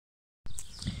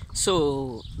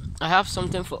So I have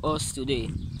something for us today.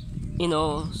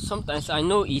 Sometimes I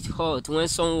know it hurt when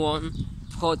someone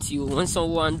hurt you, when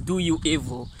someone do you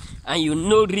evil, and you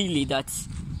know really that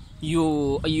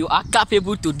you are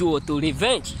capable to do or to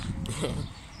revenge.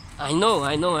 I know.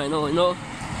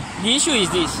 The issue is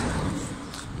this: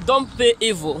 don't pay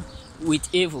evil with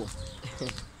evil.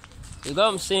 You know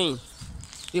what I'm saying?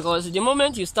 Because the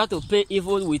moment you start to pay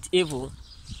evil with evil,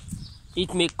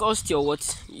 it may cost your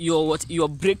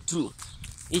breakthrough.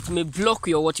 It may block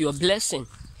your blessing.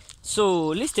 So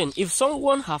listen, if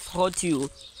someone have hurt you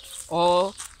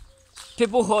or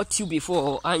people hurt you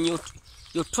before and you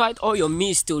tried all your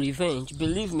means to revenge,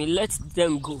 believe me, let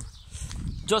them go.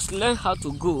 Just learn how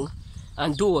to go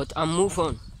and do it and move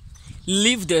on.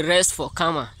 Leave the rest for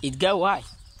karma. It get why.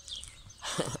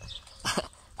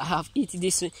 I have eaten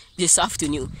this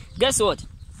afternoon. Guess what?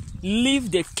 Leave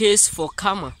the case for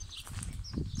karma.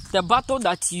 The battle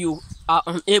that you are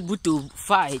unable to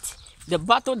fight, the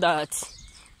battle that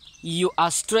you are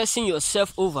stressing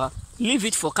yourself over, leave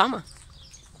it for karma.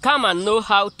 Karma know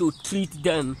how to treat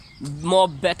them more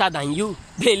better than you.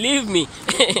 Believe me.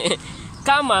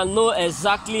 Karma know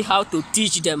exactly how to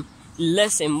teach them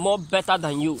lesson more better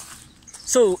than you.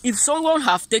 So if someone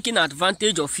have taken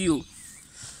advantage of you,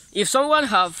 if someone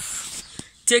have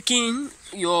taken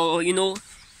your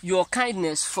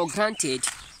kindness for granted,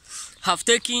 have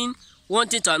taken one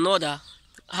thing to another,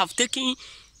 have taken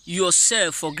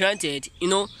yourself for granted,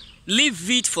 leave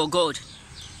it for God.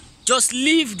 Just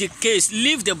leave the case,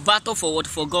 leave the battle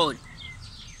for God.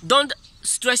 Don't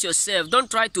stress yourself. Don't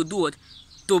try to do it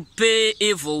to pay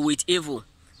evil with evil.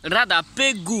 Rather,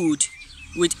 pay good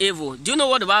with evil. Do you know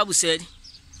what the Bible said?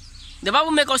 The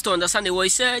Bible makes us to understand what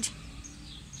it said.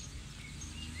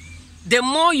 The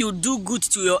more you do good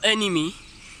to your enemy,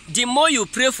 the more you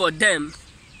pray for them,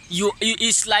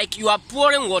 it's like you are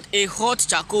pouring a hot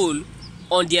charcoal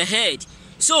on their head.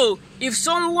 So if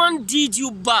someone did you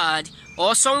bad,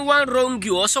 or someone wronged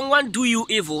you, or someone do you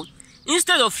evil,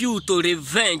 instead of you to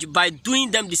revenge by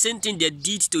doing them the same thing they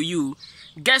did to you,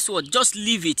 guess what? Just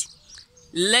leave it.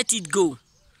 Let it go.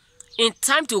 In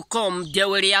time to come, they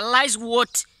will realize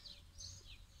what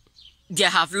they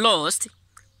have lost,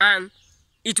 and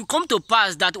it will come to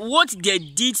pass that what they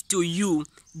did to you,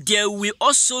 they will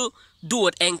also do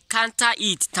it, encounter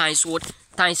it times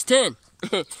 10.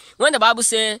 When the Bible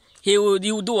says he will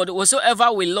do what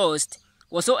whatsoever we lost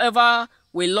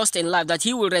in life, that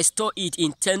he will restore it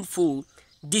in tenfold.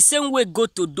 The same way go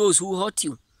to those who hurt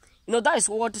you. That is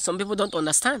what some people don't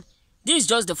understand. This is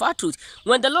just the fat truth.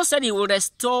 When the Lord said he will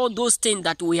restore those things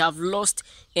that we have lost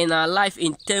in our life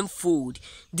in tenfold,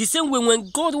 the same way when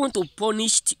God wants to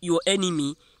punish your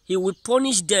enemy, he will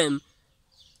punish them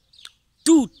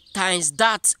 2 times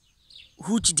that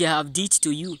which they have did to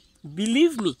you.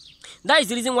 Believe me. That is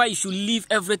the reason why you should leave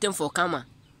everything for karma.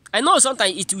 I know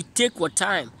sometimes it will take your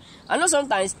time. I know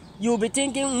sometimes you'll be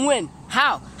thinking, when?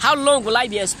 How long will I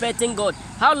be expecting God?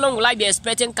 How long will I be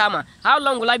expecting karma? How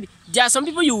long will I be? There are some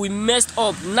people you will mess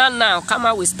up. Now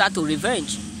karma will start to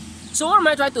revenge. So what am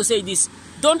I trying to say? This: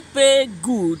 don't pay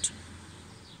good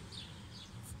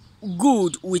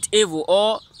with evil,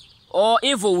 or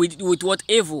evil with what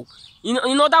evil.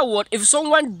 In other words, if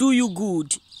someone do you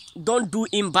good, don't do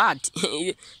him bad.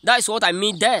 That's what I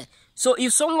mean there. So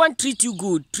if someone treat you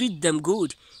good, treat them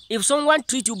good. If someone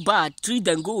treat you bad, treat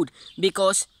them good.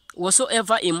 Because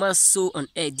whatsoever a man sow on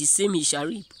earth, the same he shall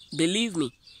reap. Believe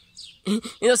me.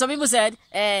 Some people said,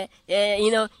 if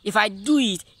I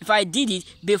did it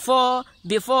before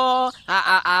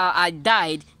I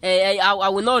died, I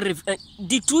will not.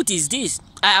 The truth is this: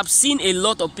 I have seen a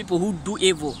lot of people who do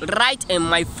evil right in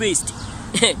my face.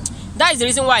 That is the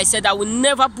reason why I said I will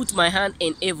never put my hand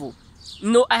in evil.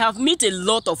 I have met a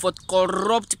lot of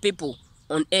corrupt people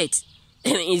on earth.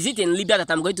 Is it in Libya that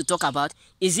I'm going to talk about?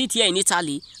 Is it here in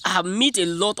Italy? I have met a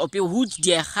lot of people who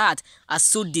their heart are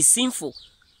so deceitful.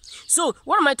 So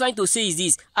what am I trying to say is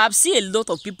this: I've seen a lot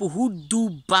of people who do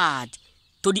bad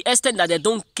to the extent that they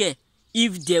don't care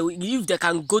if they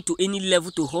can go to any level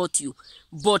to hurt you.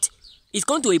 But it's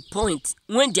come to a point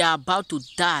when they are about to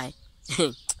die.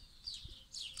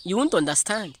 You won't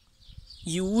understand.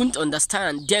 You won't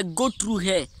understand. They go through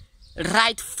here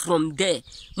right from there.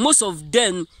 Most of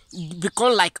them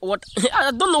become like what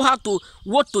I don't know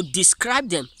what to describe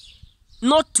them.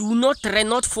 Not 2, not 3,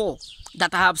 not 4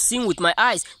 that I have seen with my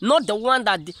eyes. Not the one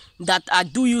that I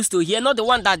do used to hear. Not the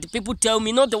one that the people tell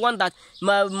me. Not the one that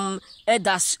my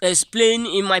elders explain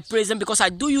in my presence, because I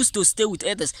do used to stay with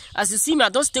elders. As you see me, I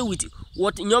don't stay with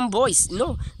young boys.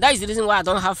 No, that is the reason why I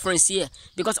don't have friends here.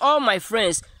 Because all my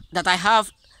friends that I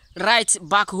have right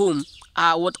back home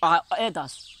are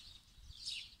elders.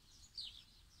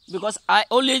 because I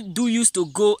only do used to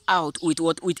go out with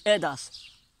others.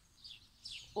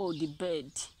 Oh, the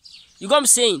bed. You got what I'm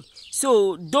saying?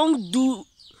 So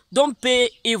don't pay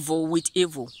evil with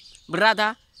evil.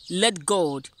 Rather, let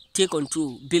God take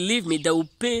control. Believe me, they will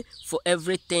pay for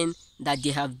everything that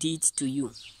they have did to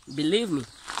you. Believe me.